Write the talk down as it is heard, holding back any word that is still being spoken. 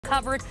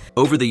uncovered.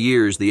 Over the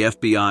years, the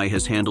FBI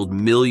has handled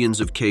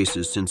millions of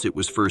cases since it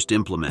was first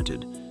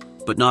implemented,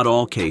 but not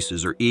all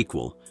cases are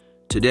equal.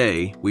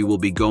 Today, we will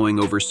be going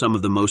over some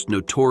of the most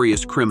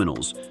notorious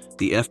criminals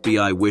the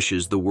FBI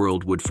wishes the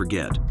world would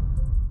forget.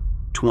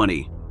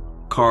 20.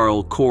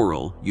 Carl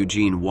Coral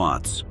Eugene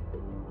Watts.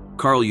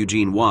 Carl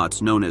Eugene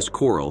Watts, known as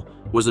Coral,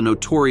 was a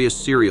notorious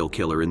serial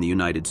killer in the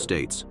United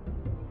States.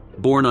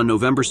 Born on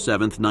November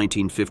 7,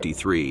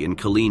 1953, in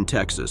Killeen,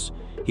 Texas,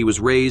 he was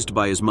raised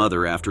by his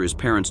mother after his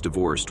parents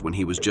divorced when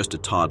he was just a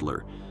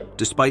toddler.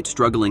 Despite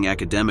struggling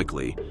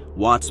academically,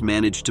 Watts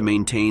managed to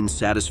maintain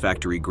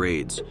satisfactory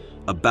grades.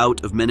 A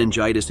bout of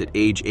meningitis at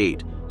age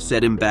 8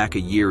 set him back a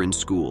year in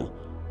school.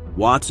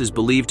 Watts is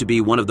believed to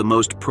be one of the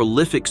most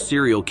prolific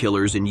serial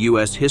killers in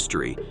U.S.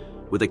 history,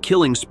 with a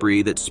killing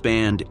spree that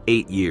spanned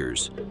 8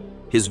 years.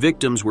 His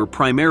victims were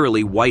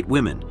primarily white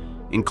women,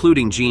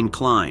 including Jean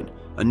Klein,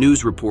 a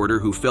news reporter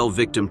who fell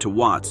victim to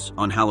Watts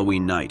on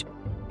Halloween night.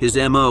 His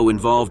MO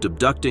involved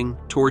abducting,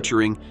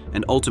 torturing,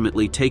 and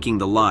ultimately taking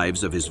the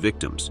lives of his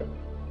victims.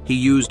 He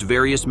used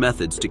various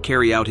methods to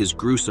carry out his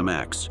gruesome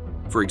acts.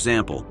 For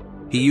example,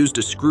 he used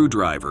a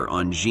screwdriver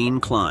on Jean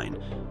Klein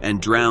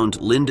and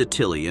drowned Linda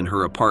Tilley in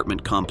her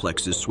apartment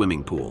complex's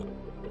swimming pool.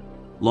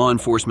 Law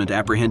enforcement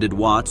apprehended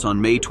Watts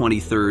on May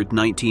 23,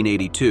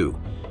 1982.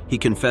 He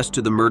confessed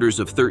to the murders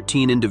of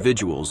 13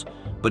 individuals,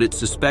 but it's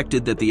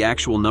suspected that the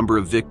actual number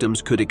of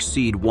victims could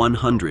exceed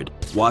 100.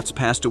 Watts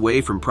passed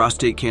away from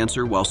prostate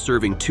cancer while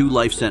serving 2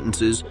 life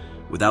sentences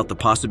without the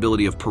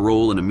possibility of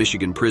parole in a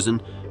Michigan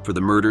prison for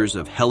the murders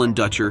of Helen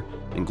Dutcher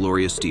and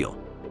Gloria Steele.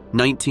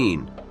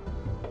 19.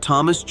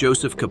 Thomas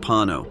Joseph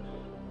Capano.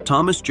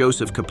 Thomas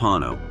Joseph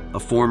Capano, a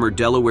former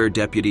Delaware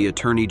Deputy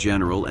Attorney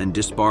General and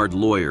disbarred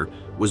lawyer,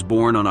 was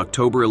born on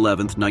October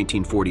 11,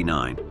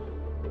 1949.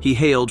 He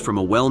hailed from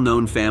a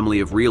well-known family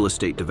of real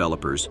estate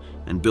developers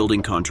and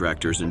building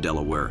contractors in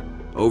Delaware.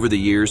 Over the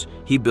years,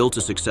 he built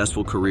a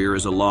successful career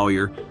as a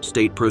lawyer,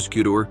 state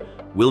prosecutor,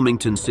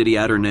 Wilmington city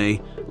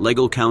attorney,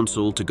 legal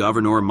counsel to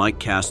Governor Mike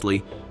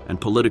Castley, and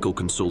political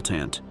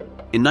consultant.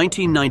 In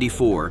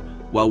 1994,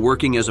 while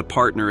working as a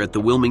partner at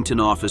the Wilmington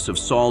office of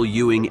Saul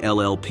Ewing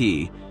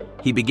LLP,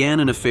 he began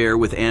an affair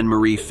with Anne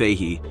Marie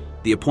Fahey,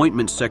 the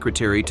appointments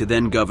secretary to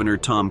then-Governor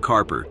Tom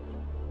Carper.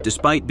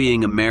 Despite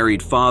being a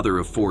married father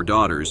of 4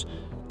 daughters,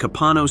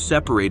 Capano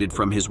separated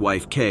from his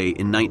wife Kay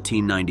in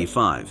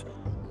 1995.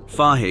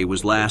 Fahey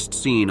was last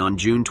seen on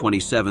June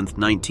 27,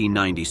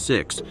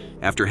 1996,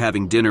 after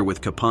having dinner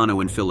with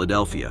Capano in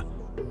Philadelphia.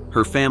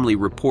 Her family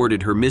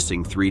reported her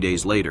missing 3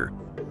 days later.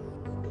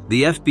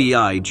 The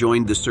FBI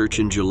joined the search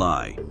in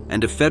July,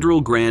 and a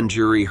federal grand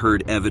jury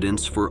heard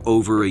evidence for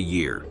over a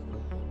year.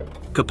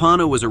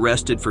 Capano was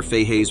arrested for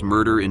Fahey's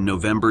murder in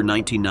November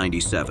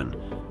 1997,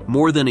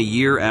 more than a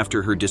year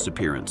after her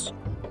disappearance.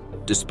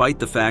 Despite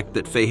the fact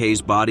that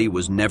Fahey's body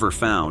was never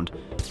found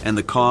and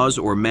the cause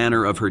or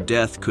manner of her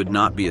death could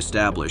not be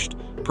established,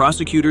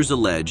 prosecutors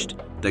alleged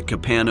that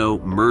Capano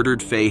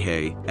murdered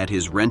Fahey at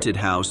his rented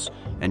house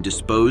and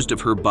disposed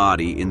of her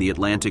body in the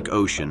Atlantic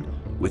Ocean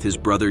with his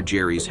brother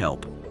Jerry's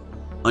help.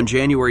 On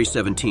January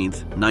 17,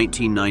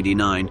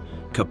 1999,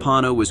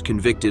 Capano was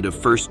convicted of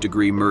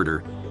first-degree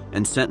murder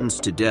and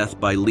sentenced to death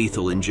by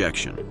lethal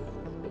injection.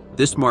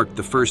 This marked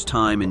the first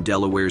time in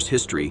Delaware's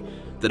history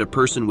that a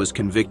person was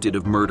convicted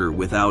of murder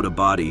without a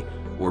body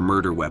or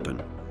murder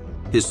weapon.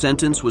 His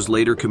sentence was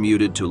later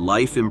commuted to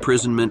life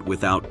imprisonment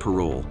without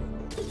parole.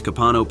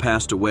 Capano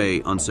passed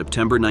away on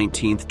September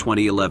 19,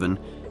 2011,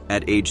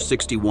 at age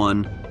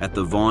 61 at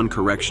the Vaughn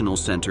Correctional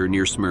Center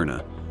near Smyrna,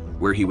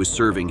 where he was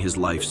serving his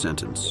life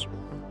sentence.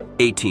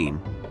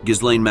 18.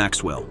 Ghislaine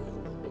Maxwell.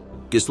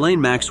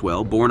 Ghislaine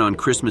Maxwell, born on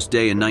Christmas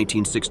Day in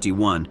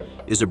 1961,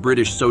 is a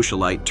British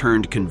socialite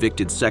turned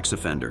convicted sex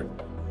offender.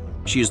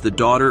 She is the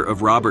daughter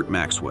of Robert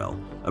Maxwell,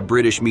 a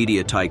British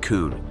media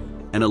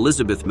tycoon, and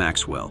Elizabeth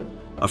Maxwell,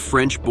 a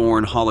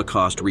French-born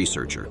Holocaust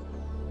researcher.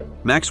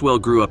 Maxwell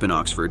grew up in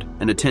Oxford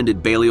and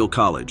attended Balliol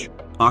College,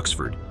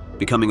 Oxford,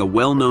 becoming a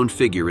well-known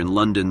figure in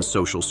London's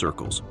social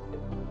circles.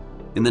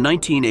 In the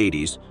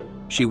 1980s,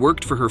 she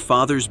worked for her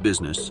father's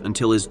business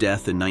until his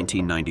death in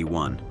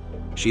 1991.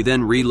 She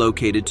then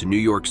relocated to New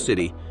York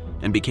City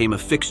and became a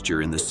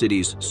fixture in the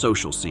city's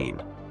social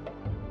scene.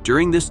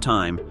 During this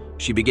time,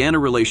 she began a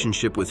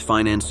relationship with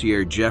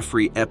financier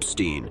Jeffrey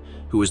Epstein,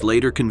 who was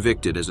later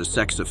convicted as a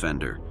sex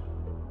offender.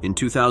 In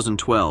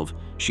 2012,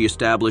 she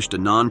established a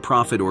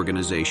non-profit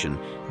organization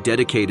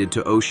dedicated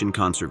to ocean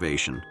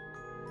conservation.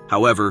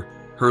 However,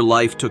 her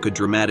life took a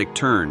dramatic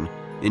turn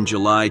in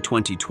July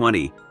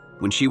 2020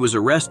 when she was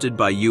arrested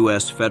by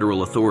U.S.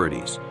 federal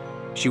authorities.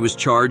 She was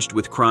charged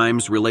with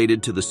crimes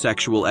related to the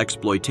sexual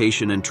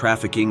exploitation and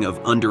trafficking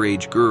of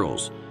underage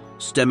girls,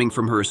 stemming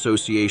from her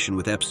association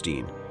with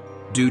Epstein.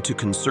 Due to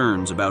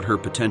concerns about her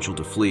potential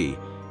to flee,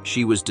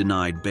 she was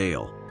denied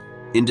bail.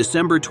 In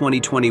December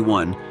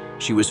 2021,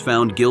 she was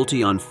found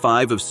guilty on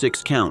 5 of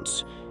 6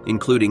 counts,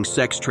 including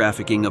sex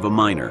trafficking of a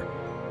minor.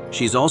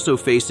 She's also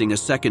facing a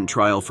second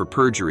trial for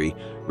perjury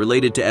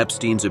related to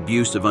Epstein's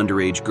abuse of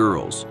underage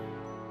girls.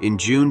 In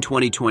June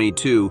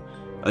 2022,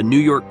 a New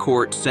York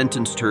court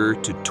sentenced her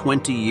to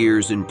 20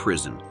 years in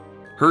prison.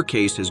 Her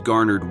case has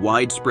garnered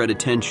widespread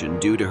attention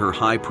due to her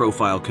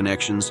high-profile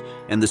connections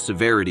and the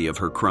severity of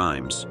her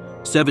crimes.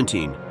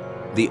 17.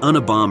 The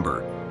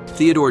Unabomber.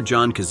 Theodore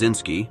John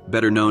Kaczynski,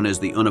 better known as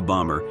the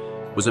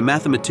Unabomber, was a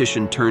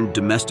mathematician turned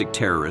domestic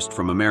terrorist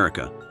from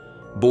America.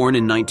 Born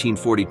in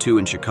 1942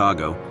 in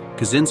Chicago,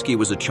 Kaczynski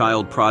was a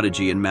child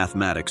prodigy in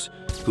mathematics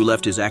who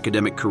left his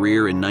academic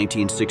career in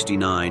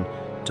 1969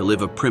 to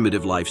live a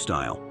primitive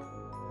lifestyle.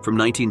 From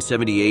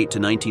 1978 to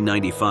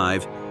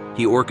 1995,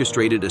 he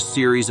orchestrated a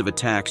series of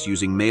attacks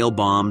using mail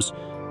bombs,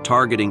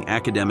 targeting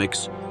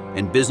academics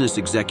and business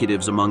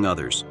executives, among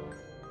others.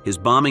 His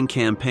bombing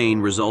campaign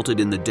resulted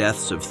in the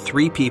deaths of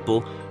 3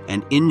 people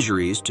and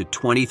injuries to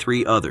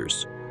 23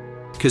 others.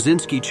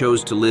 Kaczynski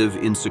chose to live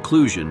in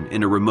seclusion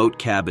in a remote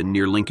cabin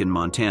near Lincoln,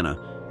 Montana,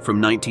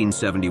 from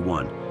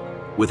 1971,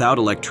 without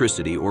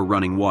electricity or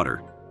running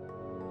water.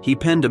 He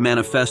penned a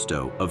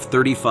manifesto of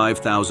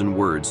 35,000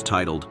 words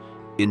titled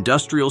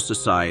Industrial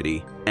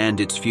Society and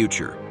Its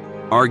Future,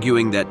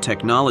 arguing that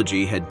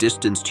technology had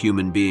distanced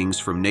human beings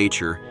from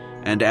nature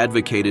and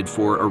advocated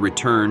for a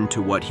return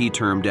to what he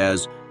termed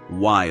as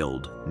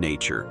wild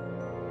nature.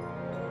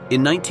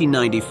 In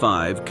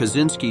 1995,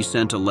 Kaczynski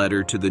sent a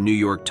letter to the New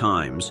York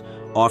Times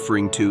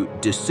offering to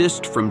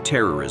desist from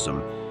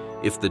terrorism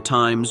if the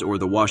Times or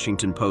the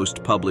Washington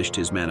Post published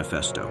his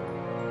manifesto.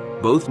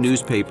 Both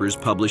newspapers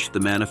published the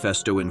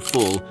manifesto in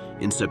full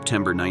in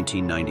September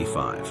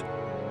 1995.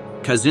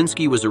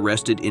 Kaczynski was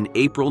arrested in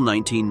April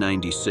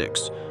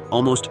 1996,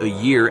 almost a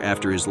year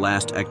after his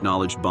last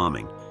acknowledged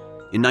bombing.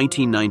 In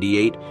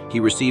 1998, he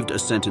received a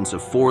sentence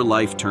of 4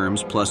 life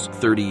terms plus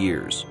 30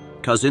 years.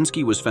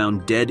 Kaczynski was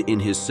found dead in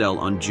his cell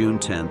on June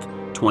 10,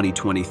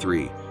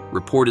 2023,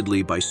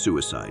 reportedly by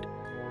suicide.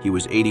 He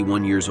was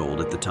 81 years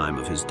old at the time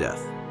of his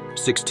death.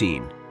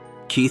 16.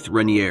 Keith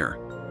Raniere.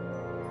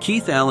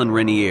 Keith Allen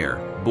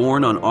Raniere,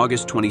 born on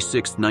August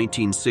 26,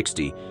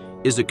 1960,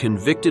 is a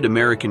convicted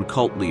American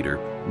cult leader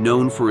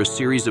known for a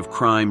series of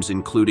crimes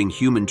including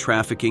human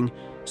trafficking,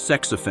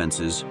 sex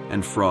offenses,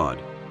 and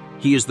fraud.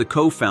 He is the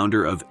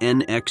co-founder of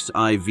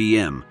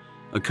NXIVM,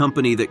 a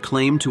company that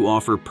claimed to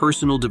offer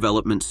personal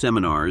development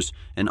seminars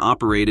and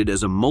operated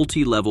as a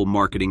multi-level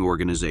marketing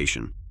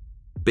organization.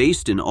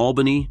 Based in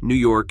Albany, New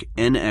York,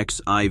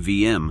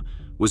 NXIVM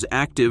was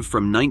active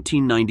from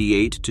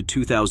 1998 to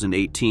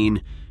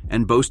 2018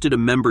 and boasted a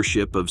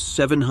membership of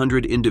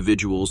 700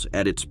 individuals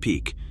at its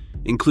peak,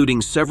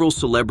 including several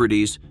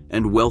celebrities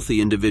and wealthy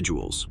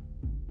individuals.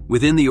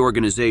 Within the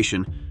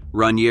organization,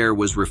 Raniere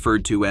was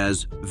referred to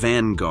as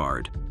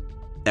Vanguard.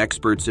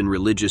 Experts in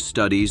religious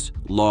studies,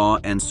 law,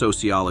 and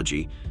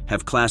sociology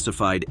have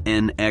classified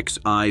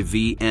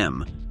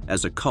NXIVM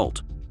as a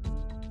cult.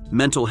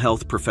 Mental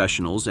health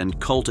professionals and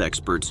cult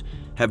experts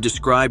have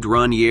described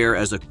Raniere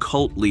as a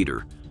cult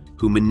leader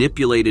who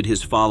manipulated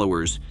his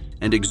followers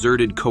and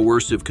exerted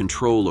coercive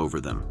control over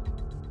them.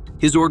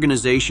 His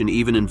organization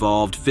even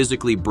involved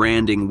physically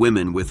branding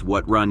women with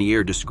what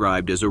Raniere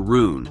described as a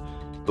rune,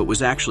 but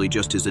was actually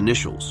just his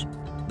initials.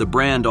 The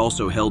brand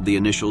also held the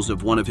initials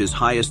of one of his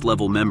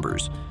highest-level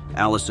members,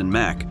 Allison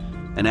Mack,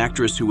 an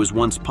actress who was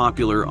once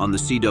popular on the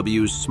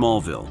CW's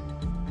Smallville.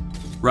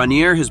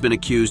 Raniere has been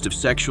accused of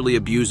sexually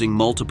abusing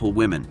multiple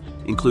women,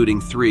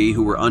 including 3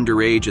 who were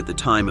underage at the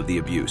time of the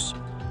abuse.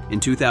 In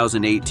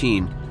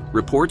 2018,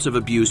 reports of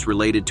abuse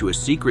related to a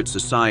secret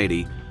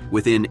society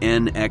within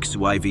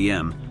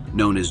NXIVM,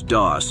 known as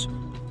DOS,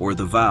 or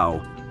the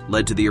Vow,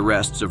 led to the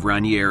arrests of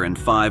Raniere and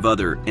 5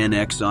 other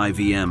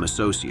NXIVM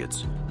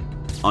associates.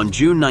 On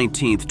June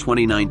 19,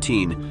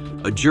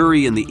 2019, a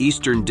jury in the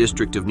Eastern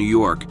District of New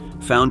York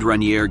found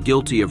Raniere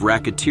guilty of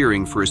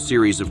racketeering for a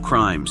series of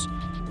crimes,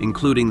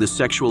 including the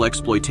sexual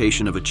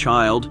exploitation of a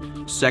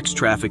child, sex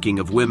trafficking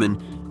of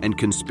women, and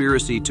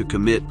conspiracy to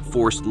commit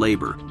forced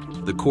labor.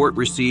 The court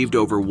received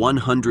over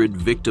 100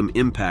 victim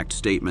impact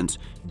statements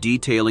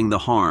detailing the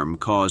harm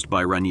caused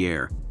by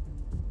Raniere.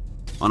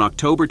 On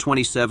October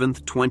 27,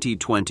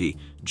 2020,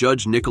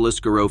 Judge Nicholas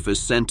Garofis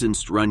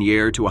sentenced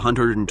Raniere to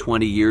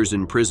 120 years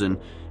in prison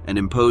and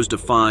imposed a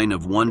fine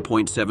of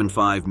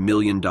 $1.75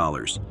 million.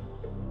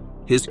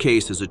 His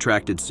case has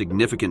attracted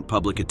significant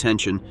public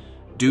attention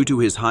due to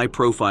his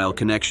high-profile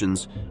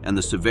connections and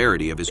the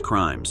severity of his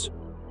crimes.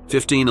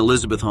 15.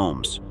 Elizabeth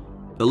Holmes.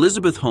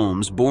 Elizabeth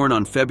Holmes, born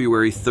on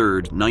February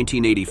 3,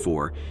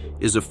 1984,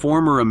 is a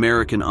former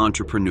American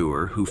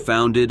entrepreneur who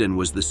founded and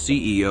was the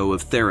CEO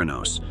of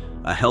Theranos,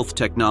 a health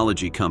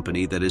technology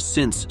company that has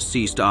since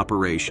ceased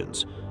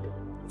operations.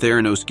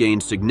 Theranos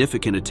gained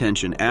significant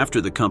attention after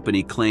the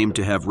company claimed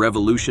to have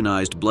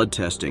revolutionized blood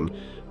testing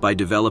by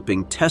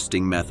developing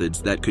testing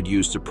methods that could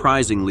use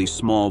surprisingly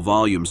small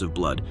volumes of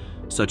blood,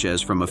 such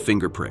as from a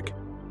finger prick.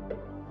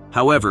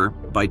 However,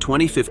 by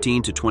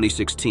 2015 to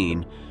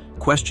 2016,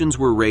 questions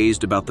were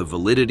raised about the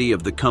validity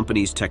of the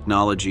company's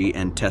technology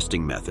and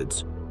testing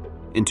methods.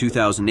 In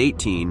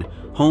 2018,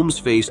 Holmes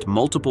faced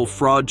multiple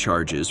fraud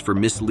charges for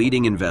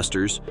misleading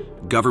investors,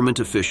 government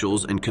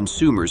officials, and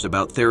consumers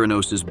about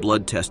Theranos'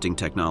 blood testing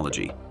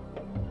technology.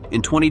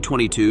 In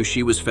 2022,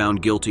 she was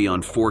found guilty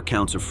on 4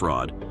 counts of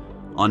fraud.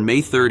 On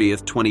May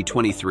 30th,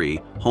 2023,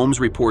 Holmes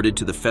reported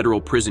to the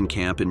federal prison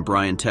camp in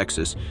Bryan,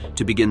 Texas,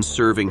 to begin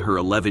serving her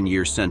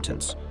 11-year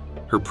sentence.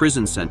 Her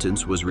prison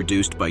sentence was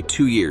reduced by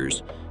 2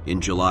 years in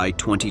July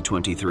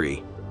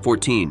 2023.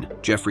 14.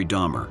 Jeffrey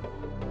Dahmer.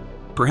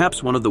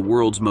 Perhaps one of the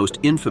world's most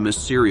infamous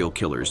serial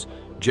killers,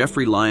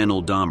 Jeffrey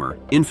Lionel Dahmer,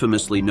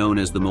 infamously known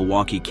as the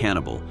Milwaukee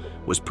Cannibal,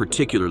 was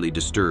particularly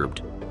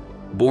disturbed.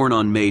 Born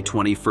on May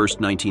 21,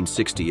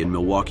 1960 in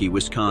Milwaukee,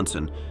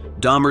 Wisconsin,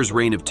 Dahmer's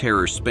reign of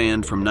terror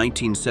spanned from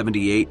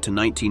 1978 to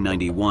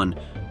 1991,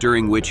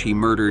 during which he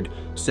murdered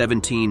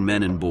 17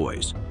 men and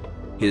boys.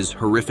 His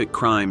horrific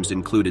crimes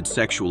included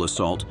sexual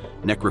assault,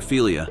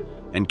 necrophilia,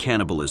 and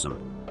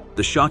cannibalism.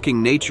 The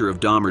shocking nature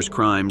of Dahmer's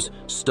crimes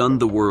stunned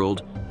the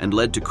world and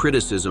led to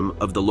criticism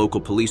of the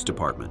local police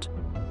department.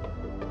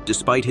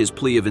 Despite his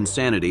plea of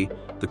insanity,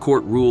 the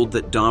court ruled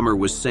that Dahmer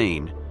was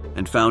sane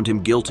and found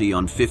him guilty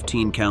on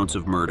 15 counts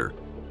of murder.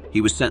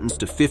 He was sentenced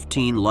to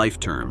 15 life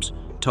terms,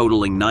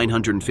 totaling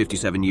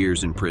 957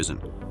 years in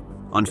prison.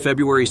 On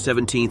February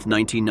 17,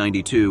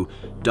 1992,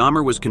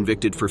 Dahmer was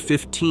convicted for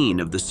 15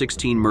 of the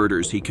 16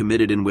 murders he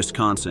committed in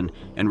Wisconsin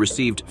and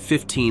received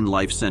 15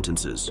 life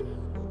sentences.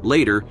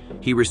 Later,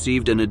 he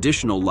received an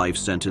additional life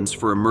sentence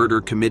for a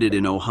murder committed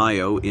in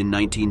Ohio in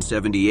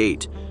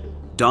 1978.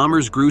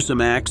 Dahmer's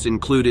gruesome acts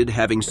included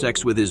having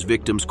sex with his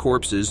victims'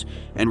 corpses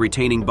and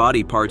retaining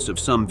body parts of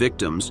some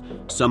victims,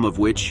 some of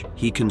which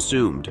he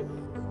consumed.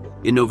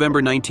 In November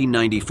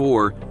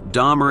 1994,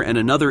 Dahmer and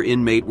another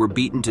inmate were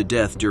beaten to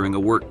death during a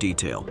work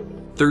detail.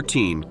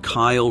 13.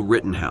 Kyle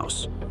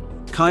Rittenhouse.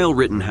 Kyle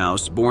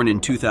Rittenhouse, born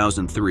in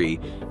 2003,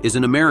 is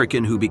an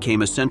American who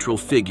became a central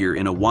figure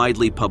in a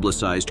widely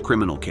publicized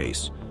criminal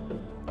case.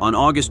 On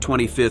August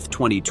 25,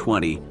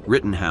 2020,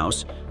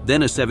 Rittenhouse,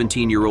 then a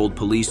 17-year-old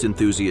police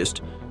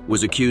enthusiast,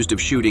 was accused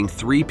of shooting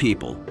 3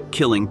 people,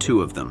 killing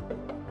 2 of them.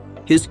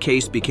 His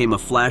case became a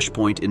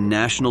flashpoint in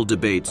national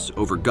debates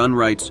over gun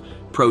rights,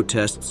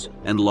 protests,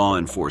 and law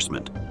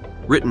enforcement.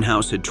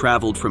 Rittenhouse had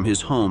traveled from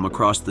his home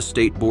across the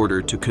state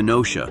border to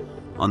Kenosha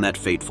on that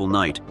fateful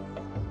night.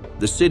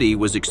 The city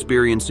was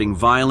experiencing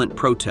violent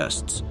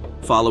protests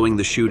following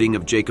the shooting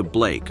of Jacob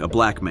Blake, a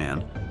black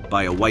man,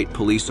 by a white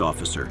police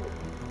officer.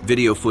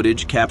 Video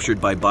footage captured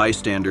by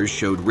bystanders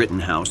showed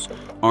Rittenhouse,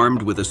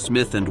 armed with a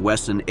Smith &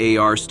 Wesson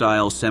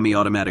AR-style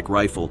semi-automatic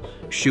rifle,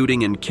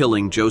 shooting and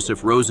killing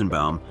Joseph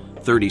Rosenbaum,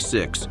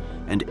 36,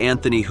 and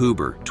Anthony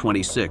Huber,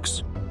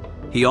 26.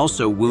 He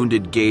also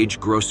wounded Gage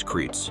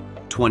Grosskreutz,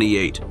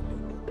 28.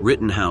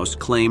 Rittenhouse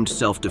claimed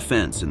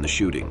self-defense in the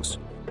shootings.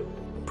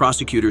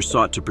 Prosecutors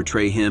sought to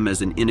portray him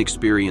as an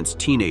inexperienced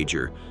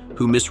teenager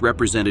who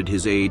misrepresented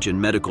his age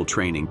and medical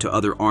training to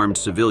other armed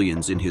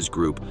civilians in his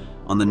group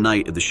on the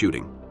night of the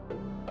shooting.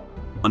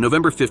 On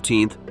November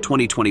 15,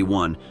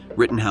 2021,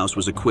 Rittenhouse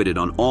was acquitted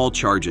on all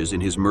charges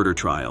in his murder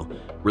trial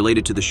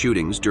related to the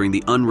shootings during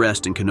the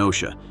unrest in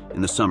Kenosha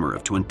in the summer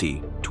of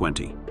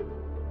 2020.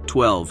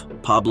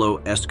 12. Pablo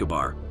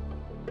Escobar.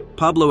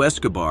 Pablo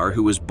Escobar,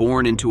 who was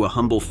born into a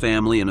humble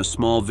family in a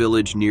small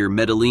village near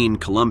Medellin,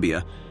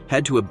 Colombia,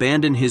 had to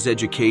abandon his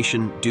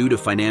education due to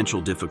financial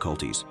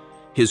difficulties.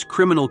 His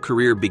criminal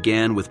career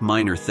began with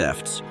minor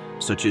thefts,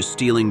 such as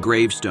stealing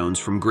gravestones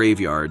from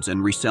graveyards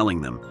and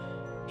reselling them.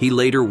 He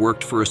later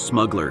worked for a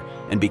smuggler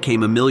and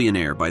became a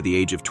millionaire by the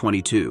age of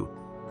 22.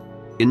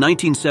 In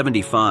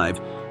 1975,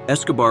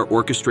 Escobar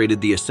orchestrated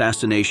the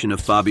assassination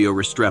of Fabio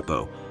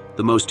Restrepo,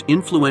 the most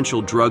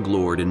influential drug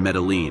lord in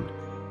Medellin.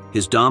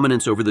 His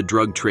dominance over the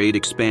drug trade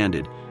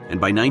expanded, and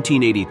by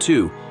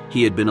 1982,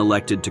 he had been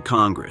elected to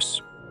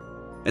Congress.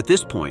 At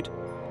this point,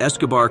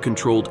 Escobar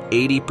controlled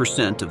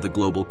 80% of the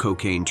global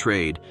cocaine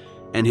trade,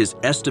 and his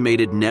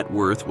estimated net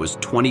worth was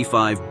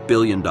 $25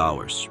 billion.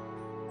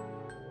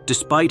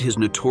 Despite his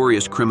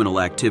notorious criminal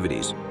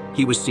activities,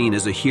 he was seen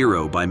as a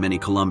hero by many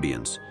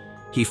Colombians.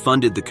 He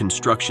funded the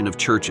construction of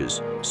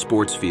churches,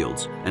 sports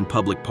fields, and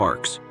public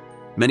parks.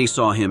 Many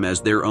saw him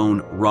as their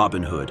own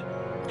Robin Hood.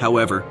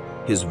 However,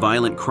 his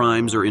violent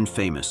crimes are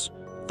infamous.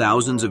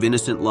 Thousands of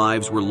innocent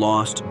lives were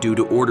lost due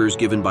to orders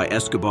given by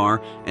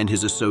Escobar and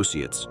his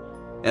associates.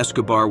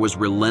 Escobar was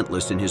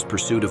relentless in his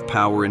pursuit of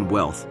power and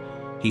wealth.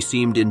 He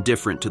seemed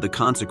indifferent to the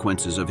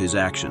consequences of his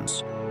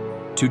actions.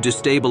 To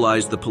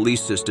destabilize the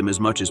police system as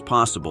much as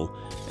possible,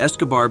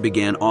 Escobar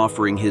began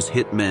offering his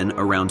hitmen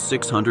around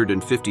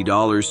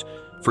 $650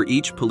 for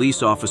each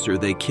police officer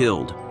they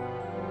killed.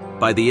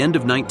 By the end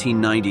of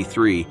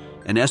 1993,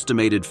 an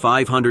estimated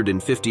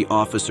 550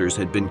 officers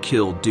had been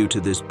killed due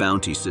to this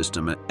bounty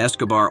system.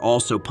 Escobar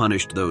also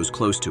punished those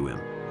close to him.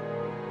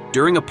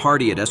 During a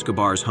party at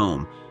Escobar's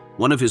home,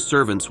 one of his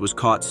servants was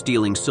caught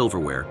stealing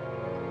silverware.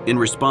 In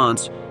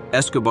response,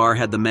 Escobar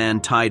had the man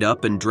tied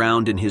up and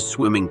drowned in his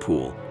swimming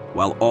pool,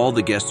 while all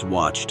the guests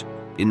watched.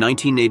 In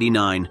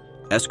 1989,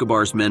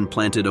 Escobar's men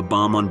planted a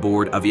bomb on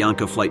board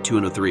Avianca Flight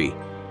 203.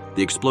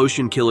 The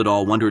explosion killed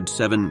all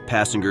 107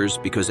 passengers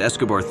because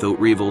Escobar thought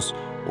rivals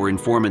or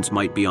informants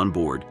might be on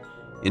board.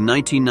 In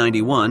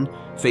 1991,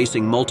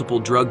 facing multiple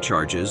drug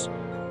charges,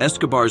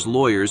 Escobar's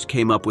lawyers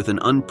came up with an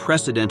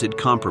unprecedented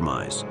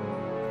compromise.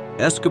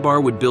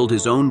 Escobar would build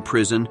his own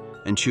prison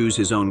and choose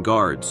his own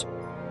guards.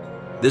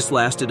 This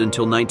lasted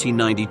until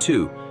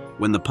 1992,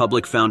 when the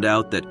public found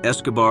out that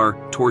Escobar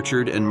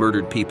tortured and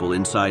murdered people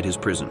inside his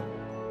prison.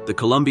 The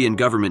Colombian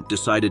government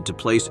decided to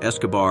place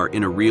Escobar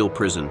in a real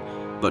prison,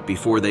 but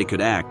before they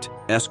could act,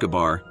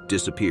 Escobar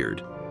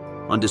disappeared.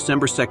 On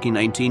December 2,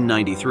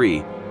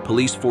 1993,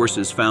 police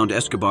forces found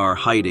Escobar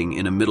hiding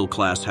in a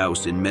middle-class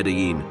house in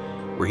Medellin,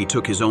 where he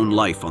took his own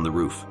life on the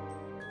roof.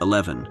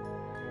 11.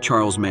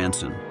 Charles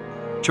Manson.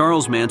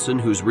 Charles Manson,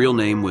 whose real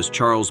name was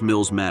Charles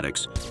Mills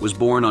Maddox, was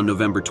born on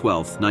November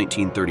 12,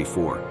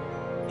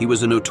 1934. He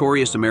was a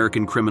notorious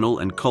American criminal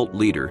and cult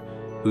leader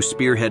who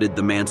spearheaded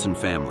the Manson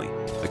family,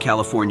 a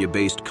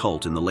California-based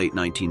cult in the late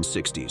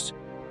 1960s.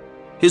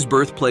 His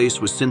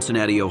birthplace was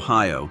Cincinnati,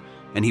 Ohio,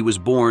 and he was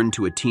born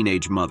to a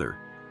teenage mother.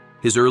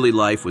 His early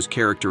life was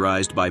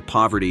characterized by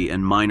poverty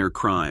and minor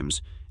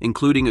crimes,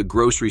 including a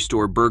grocery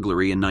store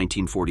burglary in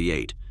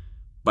 1948.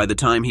 By the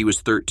time he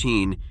was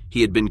 13,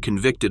 he had been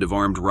convicted of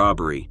armed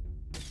robbery.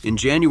 In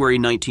January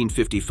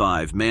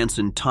 1955,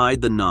 Manson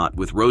tied the knot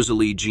with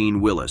Rosalie Jean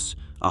Willis,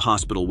 a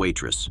hospital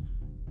waitress.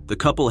 The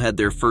couple had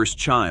their first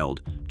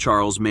child,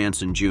 Charles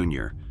Manson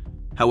Jr.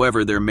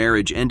 However, their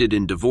marriage ended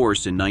in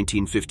divorce in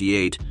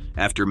 1958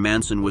 after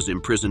Manson was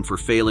imprisoned for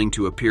failing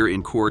to appear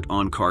in court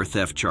on car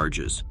theft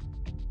charges.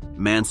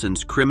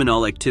 Manson's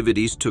criminal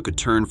activities took a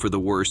turn for the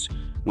worse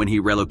when he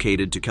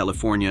relocated to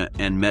California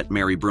and met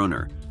Mary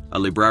Brunner, a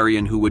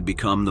librarian who would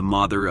become the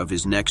mother of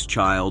his next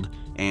child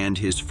and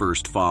his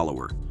first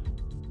follower.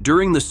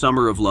 During the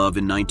Summer of Love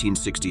in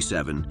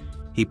 1967,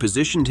 he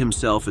positioned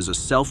himself as a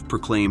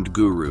self-proclaimed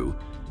guru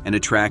and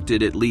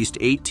attracted at least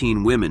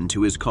 18 women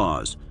to his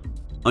cause.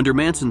 Under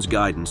Manson's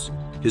guidance,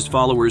 his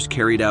followers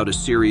carried out a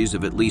series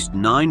of at least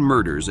 9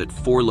 murders at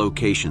 4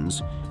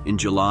 locations in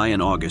July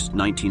and August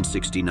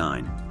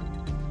 1969.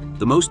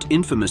 The most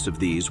infamous of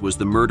these was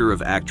the murder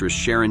of actress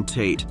Sharon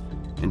Tate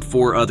and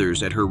 4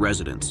 others at her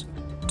residence.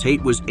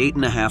 Tate was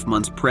 8.5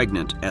 months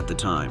pregnant at the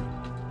time.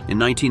 In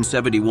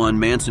 1971,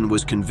 Manson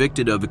was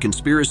convicted of a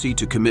conspiracy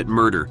to commit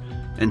murder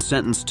and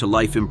sentenced to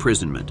life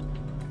imprisonment.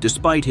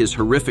 Despite his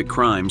horrific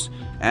crimes,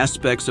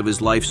 aspects of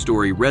his life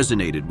story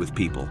resonated with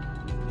people.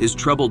 His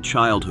troubled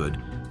childhood,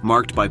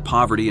 marked by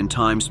poverty and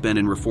time spent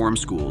in reform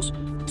schools,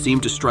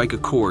 seemed to strike a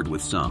chord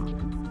with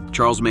some.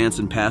 Charles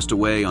Manson passed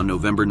away on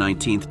November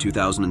 19,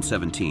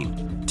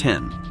 2017.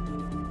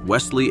 10.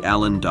 Wesley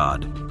Allen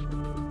Dodd.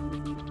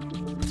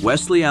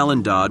 Wesley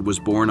Allen Dodd was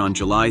born on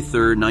July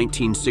 3,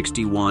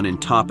 1961 in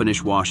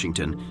Toppenish,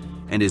 Washington,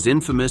 and is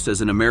infamous as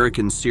an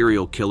American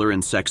serial killer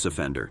and sex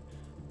offender.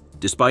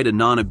 Despite a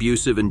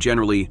non-abusive and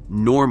generally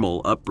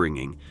normal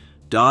upbringing,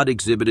 Dodd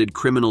exhibited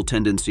criminal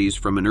tendencies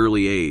from an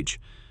early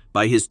age.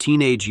 By his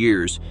teenage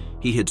years,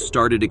 he had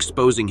started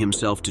exposing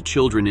himself to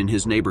children in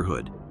his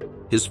neighborhood.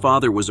 His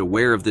father was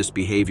aware of this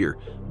behavior,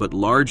 but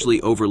largely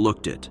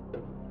overlooked it.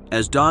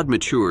 As Dodd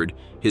matured,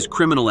 his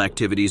criminal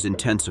activities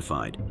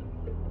intensified.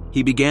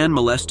 He began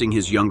molesting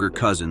his younger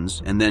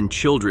cousins and then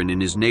children in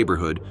his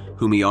neighborhood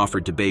whom he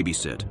offered to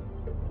babysit.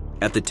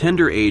 At the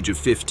tender age of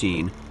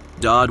 15,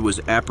 Dodd was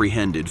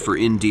apprehended for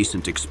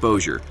indecent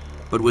exposure,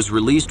 but was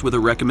released with a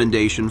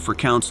recommendation for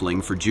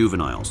counseling for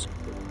juveniles.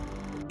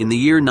 In the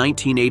year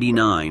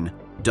 1989,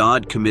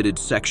 Dodd committed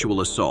sexual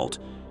assault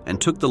and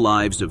took the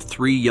lives of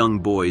 3 young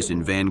boys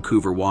in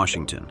Vancouver,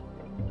 Washington.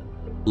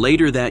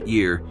 Later that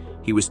year,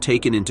 he was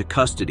taken into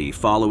custody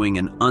following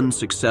an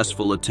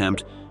unsuccessful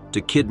attempt to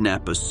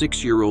kidnap a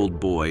 6-year-old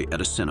boy at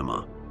a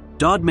cinema.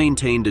 Dodd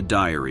maintained a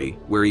diary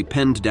where he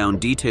penned down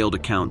detailed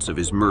accounts of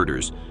his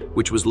murders,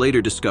 which was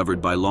later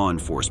discovered by law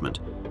enforcement.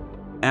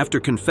 After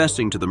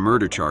confessing to the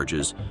murder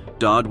charges,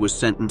 Dodd was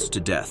sentenced to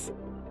death.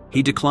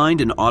 He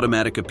declined an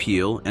automatic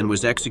appeal and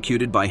was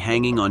executed by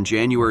hanging on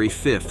January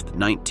 5,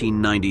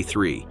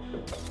 1993.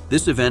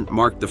 This event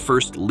marked the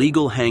first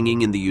legal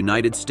hanging in the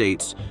United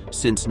States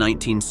since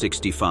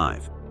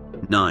 1965.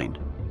 9.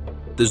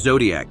 The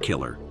Zodiac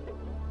Killer.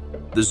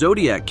 The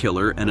Zodiac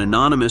Killer, an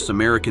anonymous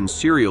American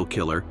serial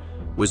killer,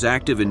 was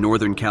active in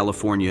Northern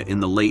California in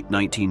the late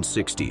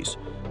 1960s.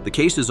 The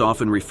case is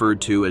often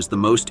referred to as the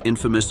most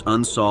infamous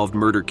unsolved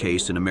murder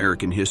case in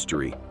American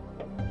history.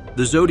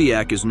 The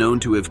Zodiac is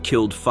known to have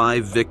killed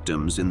 5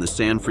 victims in the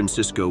San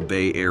Francisco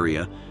Bay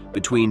Area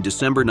between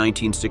December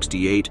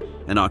 1968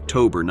 and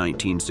October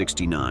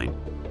 1969.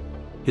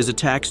 His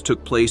attacks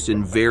took place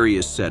in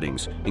various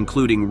settings,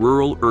 including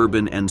rural,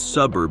 urban, and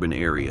suburban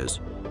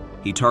areas.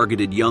 He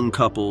targeted young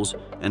couples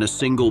and a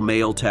single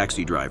male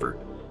taxi driver.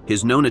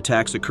 His known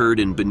attacks occurred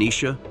in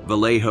Benicia,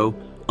 Vallejo,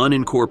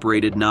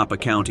 unincorporated Napa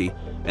County,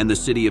 and the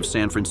city of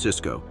San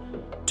Francisco.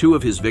 2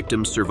 of his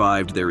victims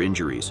survived their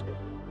injuries.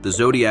 The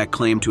Zodiac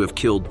claimed to have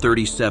killed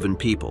 37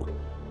 people.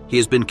 He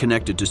has been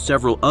connected to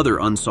several other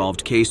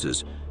unsolved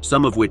cases,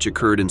 some of which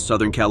occurred in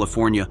Southern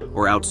California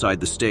or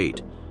outside the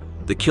state.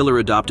 The killer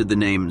adopted the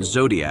name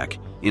Zodiac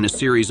in a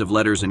series of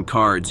letters and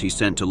cards he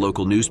sent to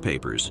local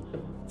newspapers,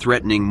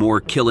 threatening more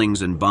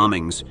killings and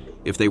bombings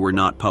if they were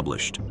not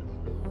published.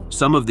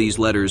 Some of these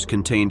letters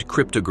contained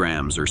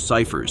cryptograms or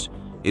ciphers,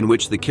 in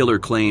which the killer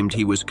claimed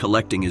he was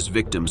collecting his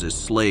victims as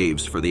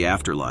slaves for the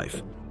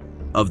afterlife.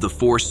 Of the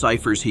 4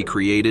 ciphers he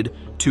created,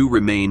 2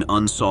 remain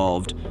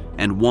unsolved,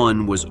 and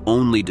 1 was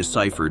only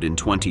deciphered in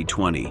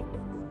 2020.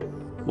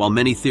 While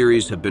many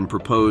theories have been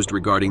proposed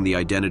regarding the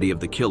identity of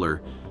the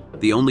killer,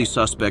 the only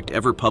suspect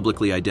ever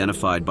publicly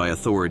identified by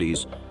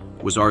authorities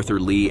was Arthur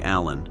Lee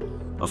Allen,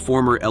 a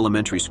former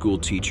elementary school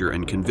teacher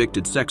and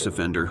convicted sex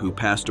offender who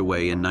passed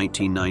away in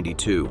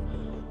 1992.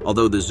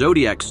 Although the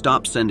Zodiac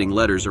stopped sending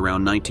letters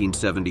around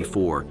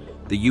 1974,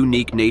 the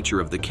unique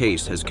nature of the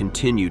case has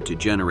continued to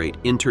generate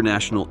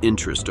international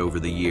interest over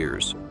the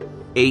years.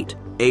 8.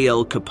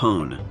 Al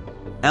Capone.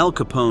 Al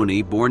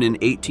Capone, born in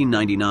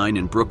 1899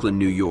 in Brooklyn,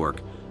 New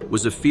York,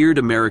 was a feared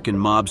American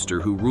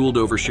mobster who ruled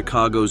over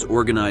Chicago's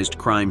organized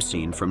crime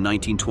scene from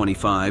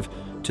 1925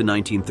 to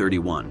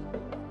 1931.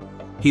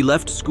 He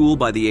left school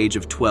by the age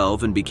of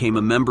 12 and became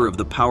a member of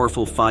the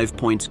powerful Five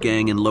Points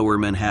gang in Lower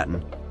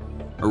Manhattan.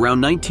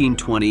 Around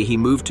 1920, he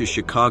moved to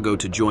Chicago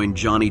to join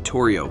Johnny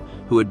Torrio,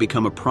 who had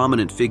become a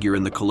prominent figure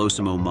in the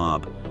Colosimo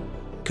mob.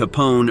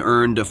 Capone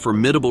earned a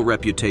formidable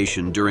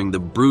reputation during the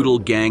brutal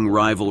gang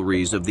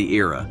rivalries of the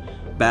era,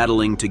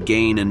 battling to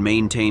gain and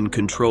maintain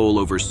control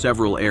over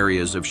several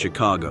areas of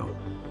Chicago.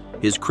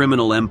 His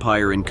criminal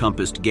empire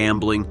encompassed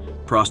gambling,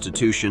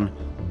 prostitution,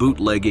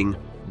 bootlegging,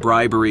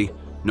 bribery,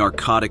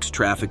 narcotics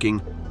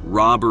trafficking,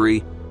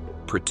 robbery,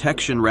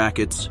 protection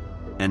rackets,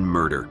 and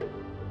murder.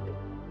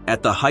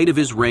 At the height of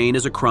his reign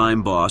as a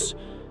crime boss,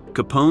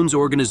 Capone's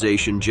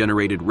organization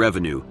generated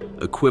revenue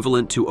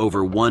equivalent to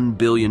over $1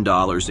 billion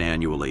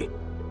annually.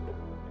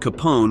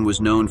 Capone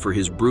was known for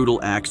his brutal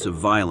acts of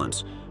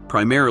violence,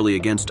 primarily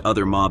against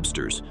other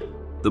mobsters.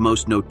 The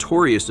most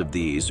notorious of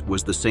these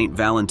was the St.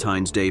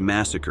 Valentine's Day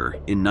Massacre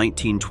in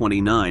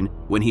 1929,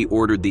 when he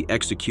ordered the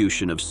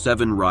execution of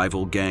 7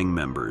 rival gang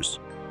members.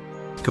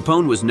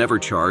 Capone was never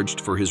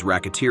charged for his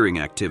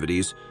racketeering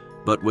activities,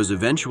 but was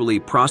eventually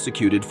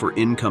prosecuted for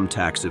income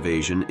tax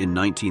evasion in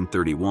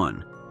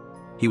 1931.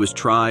 He was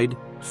tried,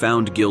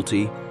 found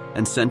guilty,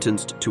 and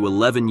sentenced to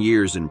 11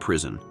 years in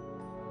prison.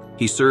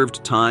 He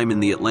served time in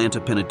the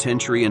Atlanta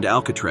Penitentiary and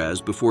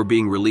Alcatraz before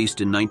being released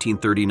in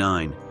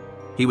 1939.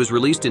 He was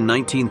released in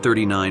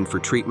 1939 for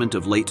treatment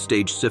of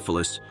late-stage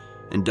syphilis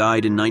and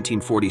died in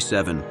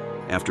 1947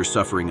 after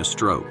suffering a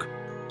stroke.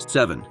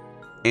 7.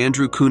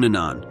 Andrew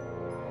Cunanan.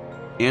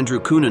 Andrew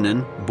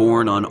Cunanan,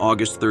 born on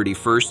August 31,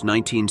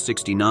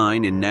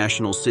 1969 in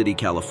National City,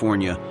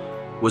 California,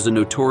 was a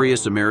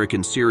notorious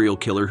American serial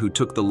killer who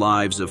took the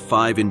lives of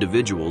 5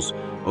 individuals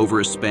over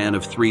a span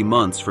of 3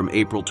 months from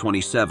April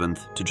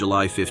 27th to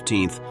July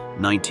 15th,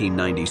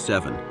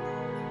 1997.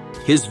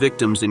 His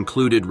victims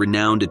included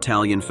renowned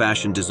Italian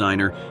fashion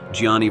designer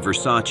Gianni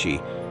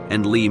Versace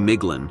and Lee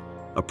Miglin,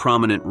 a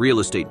prominent real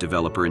estate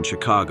developer in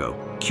Chicago.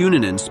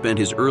 Cunanan spent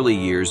his early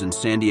years in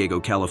San Diego,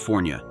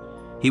 California.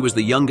 He was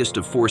the youngest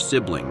of 4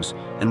 siblings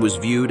and was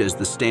viewed as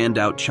the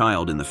standout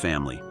child in the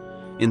family.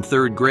 In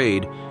 3rd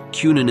grade,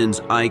 Cunanan's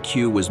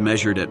IQ was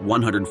measured at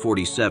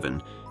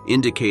 147,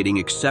 indicating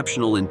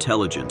exceptional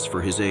intelligence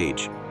for his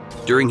age.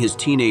 During his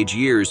teenage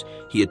years,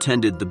 he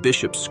attended the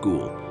Bishop's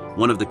School,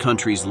 one of the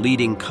country's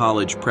leading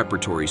college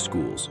preparatory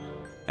schools.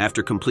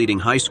 After completing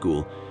high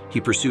school, he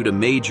pursued a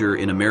major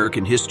in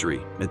American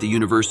history at the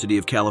University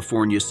of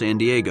California, San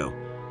Diego.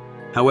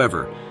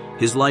 However,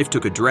 his life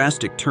took a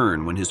drastic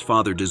turn when his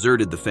father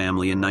deserted the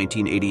family in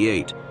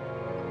 1988.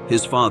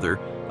 His father,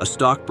 a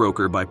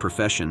stockbroker by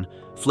profession,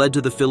 fled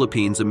to the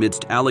Philippines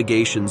amidst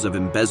allegations of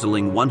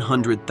embezzling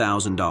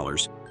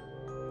 $100,000.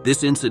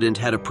 This incident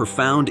had a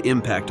profound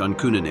impact on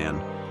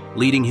Cunanan,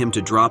 leading him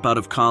to drop out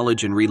of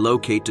college and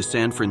relocate to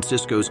San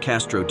Francisco's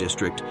Castro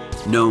district,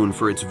 known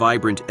for its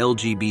vibrant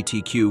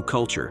LGBTQ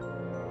culture.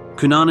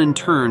 Cunanan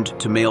turned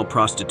to male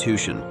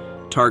prostitution,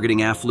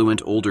 targeting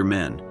affluent older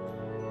men.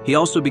 He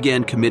also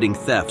began committing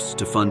thefts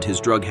to fund his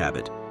drug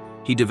habit.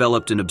 He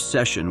developed an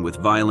obsession with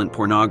violent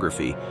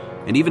pornography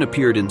and even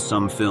appeared in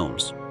some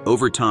films.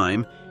 Over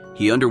time,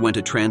 he underwent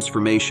a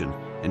transformation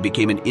and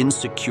became an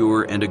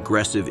insecure and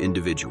aggressive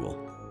individual.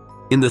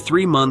 In the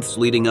 3 months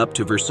leading up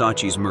to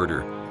Versace's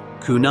murder,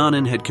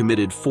 Cunanan had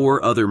committed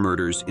 4 other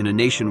murders in a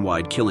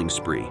nationwide killing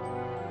spree.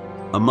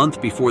 A month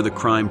before the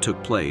crime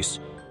took place,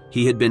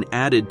 he had been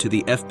added to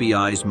the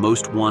FBI's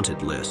most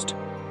wanted list.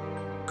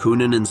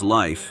 Cunanan's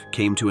life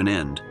came to an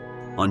end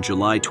on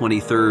July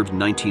 23,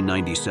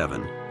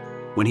 1997,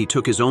 when he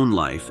took his own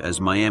life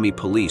as Miami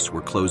police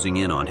were closing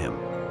in on him.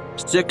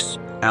 6.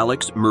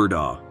 Alex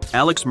Murdaugh.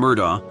 Alex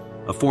Murdaugh,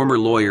 a former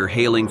lawyer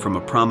hailing from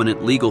a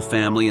prominent legal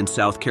family in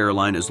South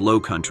Carolina's Low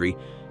Country,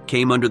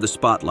 came under the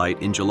spotlight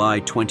in July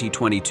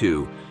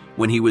 2022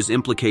 when he was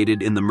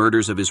implicated in the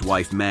murders of his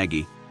wife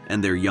Maggie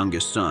and their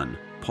youngest son,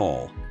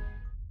 Paul.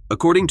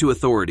 According to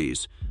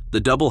authorities, the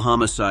double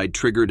homicide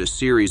triggered a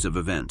series of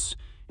events,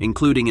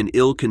 including an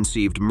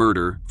ill-conceived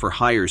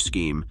murder-for-hire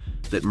scheme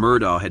that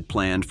Murdaugh had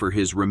planned for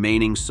his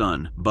remaining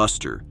son,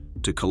 Buster,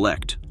 to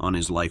collect on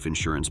his life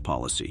insurance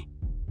policy.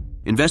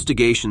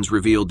 Investigations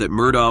revealed that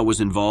Murdaugh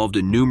was involved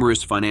in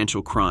numerous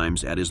financial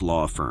crimes at his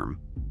law firm.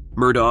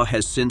 Murdaugh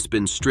has since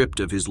been stripped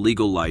of his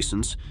legal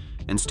license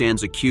and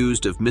stands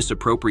accused of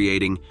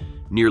misappropriating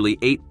nearly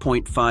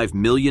 $8.5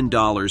 million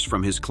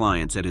from his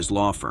clients at his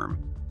law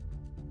firm.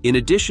 In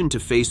addition to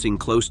facing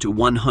close to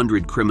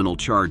 100 criminal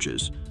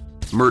charges,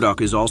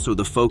 Murdaugh is also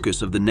the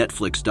focus of the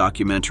Netflix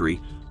documentary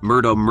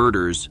Murdaugh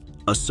Murders: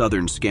 A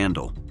Southern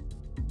Scandal.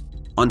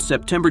 On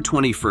September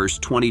 21,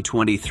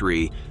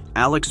 2023,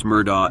 Alex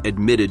Murdaugh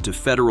admitted to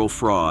federal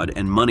fraud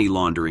and money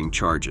laundering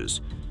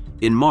charges.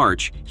 In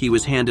March, he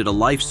was handed a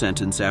life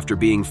sentence after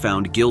being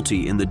found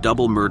guilty in the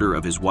double murder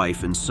of his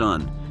wife and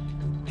son.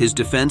 His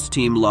defense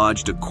team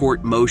lodged a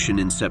court motion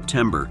in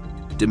September,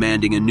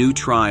 demanding a new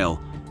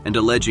trial and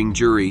alleging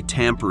jury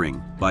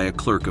tampering by a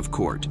clerk of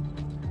court.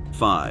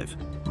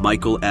 5.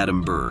 Michael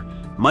Adam Burr.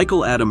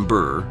 Michael Adam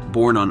Burr,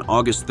 born on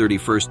August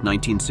 31,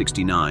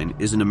 1969,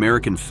 is an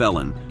American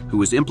felon who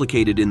was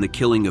implicated in the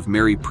killing of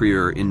Mary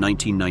Prieur in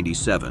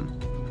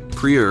 1997.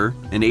 Prieur,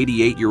 an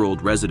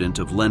 88-year-old resident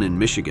of Lennon,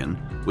 Michigan,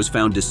 was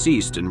found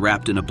deceased and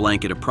wrapped in a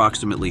blanket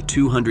approximately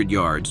 200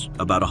 yards,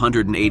 about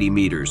 180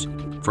 meters,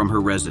 from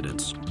her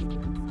residence.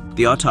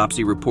 The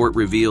autopsy report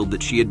revealed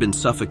that she had been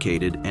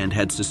suffocated and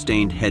had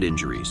sustained head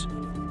injuries.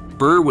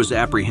 Burr was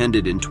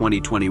apprehended in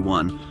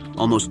 2021,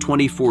 almost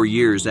 24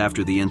 years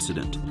after the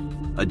incident.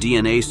 A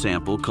DNA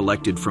sample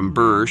collected from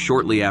Burr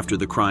shortly after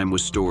the crime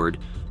was stored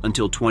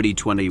until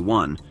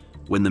 2021,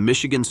 when the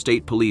Michigan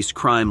State Police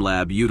Crime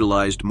Lab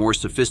utilized more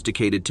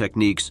sophisticated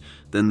techniques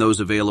than those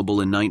available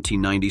in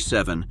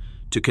 1997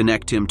 to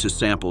connect him to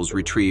samples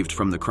retrieved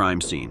from the crime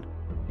scene.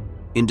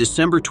 In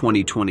December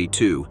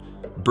 2022,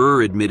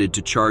 Burr admitted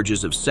to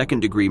charges of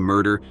second-degree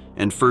murder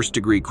and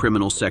first-degree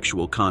criminal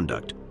sexual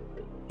conduct.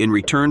 In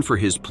return for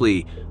his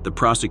plea, the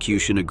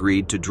prosecution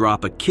agreed to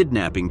drop a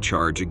kidnapping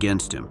charge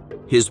against him.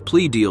 His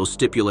plea deal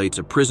stipulates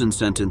a prison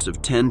sentence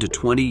of 10 to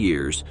 20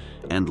 years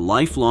and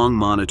lifelong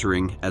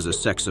monitoring as a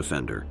sex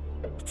offender.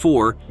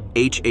 4.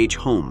 H.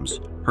 Holmes,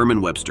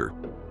 Herman Webster.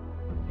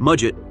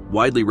 Mudgett,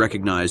 widely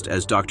recognized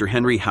as Dr.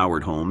 Henry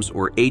Howard Holmes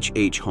or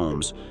H.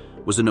 Holmes,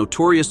 was a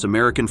notorious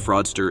American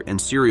fraudster and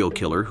serial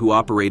killer who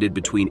operated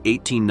between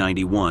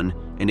 1891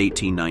 and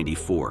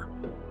 1894.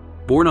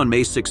 Born on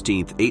May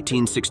 16,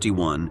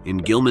 1861, in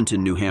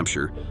Gilmanton, New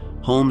Hampshire,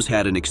 Holmes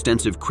had an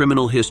extensive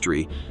criminal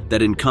history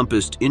that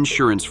encompassed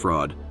insurance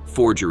fraud,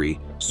 forgery,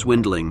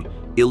 swindling,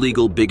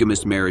 illegal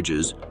bigamous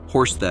marriages,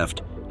 horse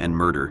theft, and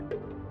murder.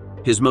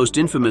 His most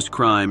infamous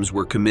crimes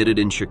were committed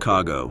in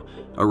Chicago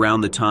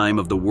around the time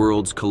of the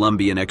World's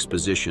Columbian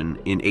Exposition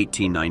in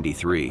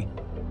 1893.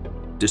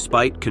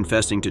 Despite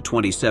confessing to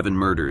 27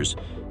 murders,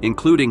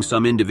 including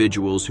some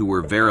individuals who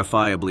were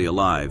verifiably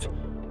alive,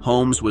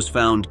 Holmes was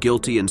found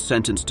guilty and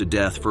sentenced to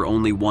death for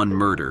only one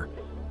murder,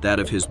 that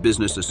of his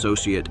business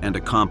associate and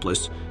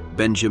accomplice,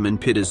 Benjamin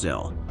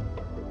Pitezel.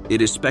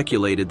 It is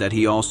speculated that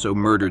he also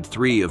murdered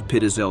 3 of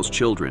Pitezel's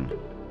children,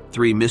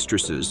 3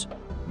 mistresses,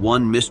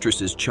 1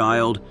 mistress's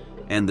child,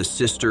 and the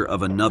sister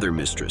of another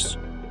mistress.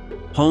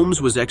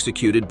 Holmes was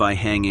executed by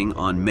hanging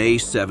on May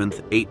 7,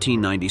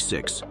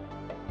 1896.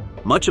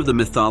 Much of the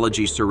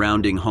mythology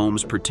surrounding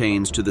Holmes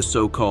pertains to the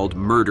so-called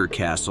Murder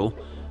Castle,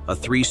 a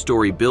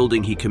 3-story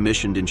building he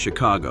commissioned in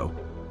Chicago.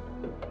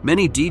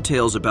 Many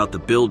details about the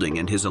building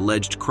and his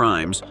alleged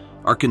crimes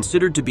are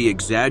considered to be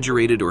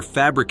exaggerated or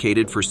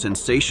fabricated for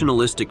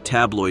sensationalistic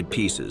tabloid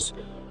pieces.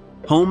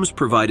 Holmes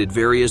provided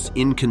various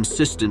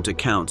inconsistent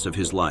accounts of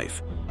his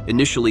life,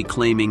 initially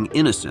claiming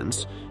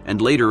innocence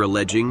and later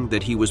alleging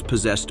that he was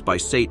possessed by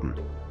Satan.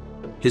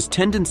 His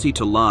tendency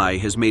to lie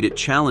has made it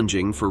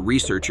challenging for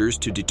researchers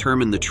to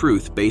determine the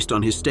truth based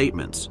on his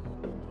statements.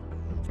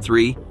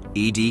 3.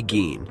 E.D.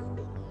 Gein.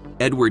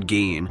 Edward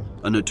Gein,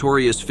 a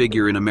notorious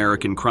figure in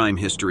American crime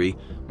history,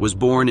 was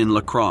born in La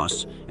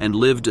Crosse and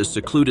lived a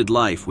secluded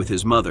life with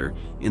his mother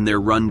in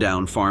their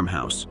rundown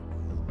farmhouse.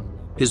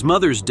 His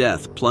mother's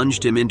death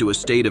plunged him into a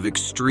state of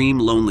extreme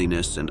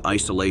loneliness and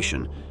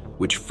isolation,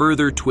 which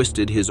further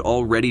twisted his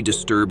already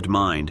disturbed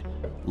mind,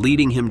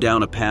 leading him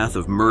down a path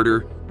of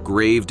murder,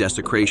 grave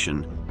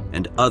desecration,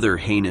 and other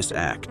heinous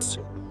acts.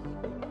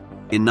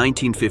 In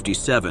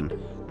 1957,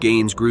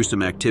 Gein's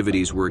gruesome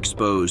activities were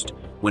exposed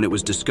when it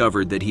was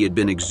discovered that he had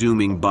been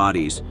exhuming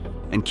bodies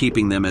and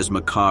keeping them as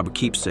macabre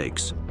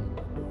keepsakes.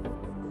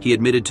 He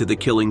admitted to the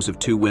killings of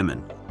 2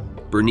 women,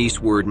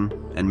 Bernice Worden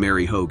and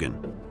Mary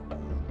Hogan.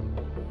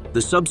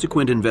 The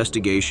subsequent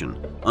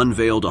investigation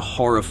unveiled a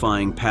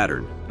horrifying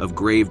pattern of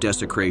grave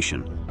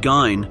desecration.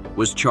 Gein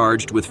was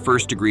charged with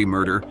first-degree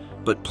murder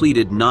but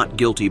pleaded not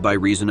guilty by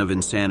reason of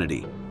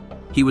insanity.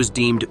 He was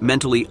deemed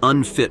mentally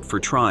unfit for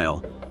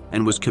trial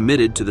and was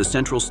committed to the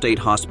Central State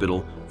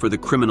Hospital for the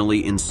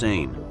criminally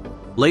insane.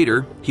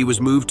 Later, he was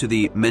moved to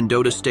the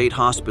Mendota State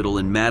Hospital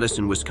in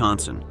Madison,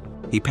 Wisconsin.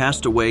 He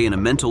passed away in a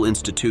mental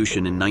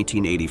institution in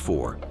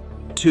 1984.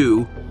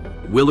 2.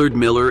 Willard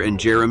Miller and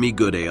Jeremy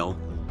Goodale.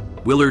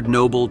 Willard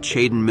Noble,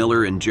 Chaden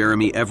Miller, and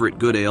Jeremy Everett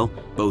Goodale,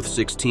 both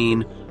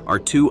 16, are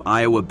two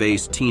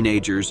Iowa-based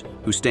teenagers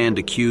who stand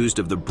accused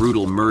of the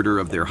brutal murder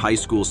of their high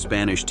school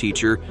Spanish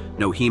teacher,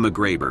 Nohema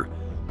Graber,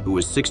 who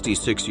was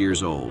 66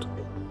 years old.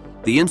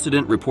 The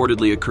incident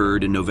reportedly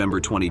occurred in November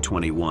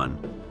 2021.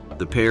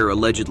 The pair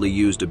allegedly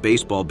used a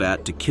baseball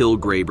bat to kill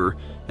Graber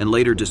and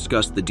later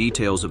discussed the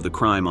details of the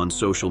crime on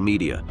social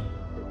media.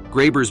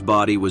 Graber's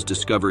body was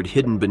discovered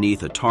hidden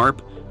beneath a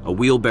tarp, a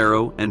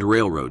wheelbarrow, and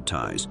railroad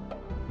ties.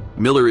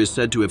 Miller is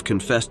said to have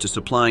confessed to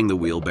supplying the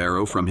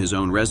wheelbarrow from his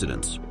own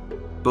residence.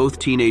 Both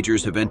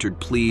teenagers have entered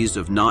pleas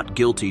of not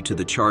guilty to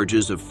the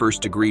charges of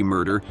first-degree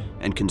murder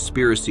and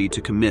conspiracy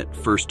to commit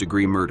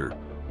first-degree murder.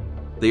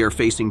 They are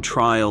facing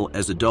trial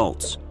as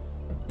adults.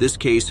 This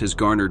case has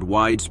garnered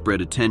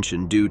widespread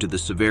attention due to the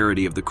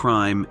severity of the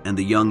crime and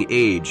the young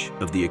age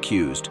of the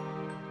accused.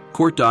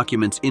 Court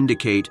documents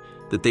indicate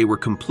that they were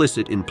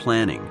complicit in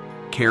planning,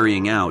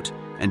 carrying out,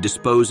 and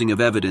disposing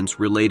of evidence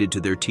related to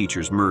their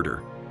teacher's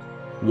murder.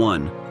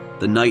 1.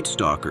 The Night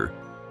Stalker.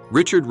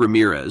 Richard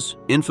Ramirez,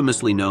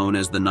 infamously known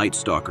as the Night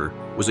Stalker,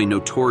 was a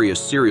notorious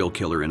serial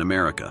killer in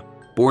America.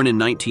 Born in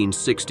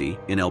 1960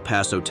 in El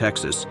Paso,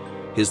 Texas,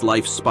 his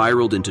life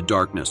spiraled into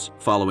darkness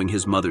following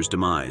his mother's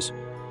demise.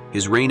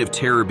 His reign of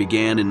terror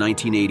began in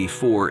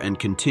 1984 and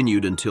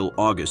continued until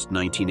August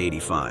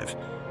 1985.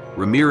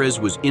 Ramirez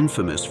was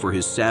infamous for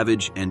his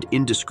savage and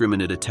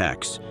indiscriminate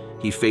attacks.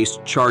 He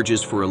faced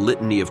charges for a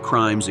litany of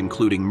crimes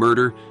including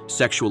murder,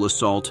 sexual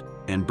assault,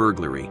 and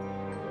burglary.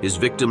 His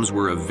victims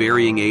were of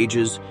varying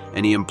ages,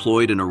 and he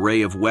employed an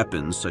array of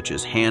weapons such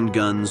as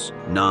handguns,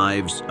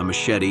 knives, a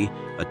machete,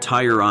 a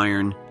tire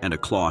iron, and a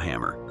claw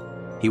hammer.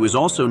 He was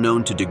also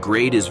known to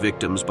degrade his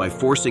victims by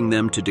forcing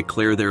them to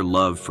declare their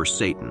love for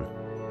Satan.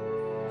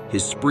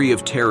 His spree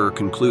of terror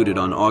concluded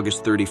on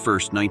August 31,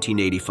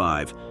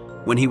 1985,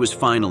 when he was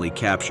finally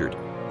captured.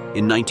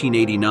 In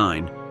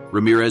 1989,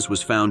 Ramirez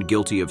was found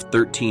guilty of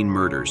 13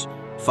 murders,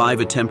 5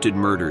 attempted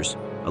murders,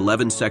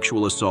 11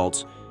 sexual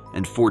assaults,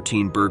 and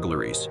 14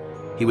 burglaries.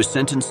 He was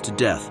sentenced to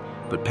death,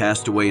 but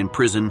passed away in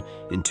prison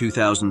in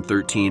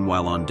 2013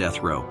 while on death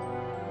row.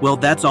 Well,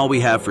 that's all we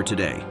have for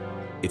today.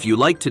 If you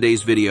liked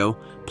today's video,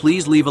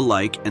 please leave a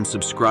like and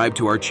subscribe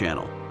to our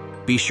channel.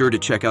 Be sure to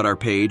check out our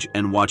page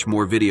and watch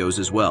more videos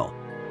as well.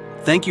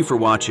 Thank you for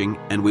watching,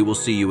 and we will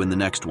see you in the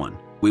next one.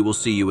 We will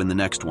see you in the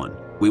next one.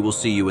 We will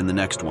see you in the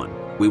next one.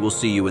 We will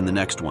see you in the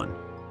next one.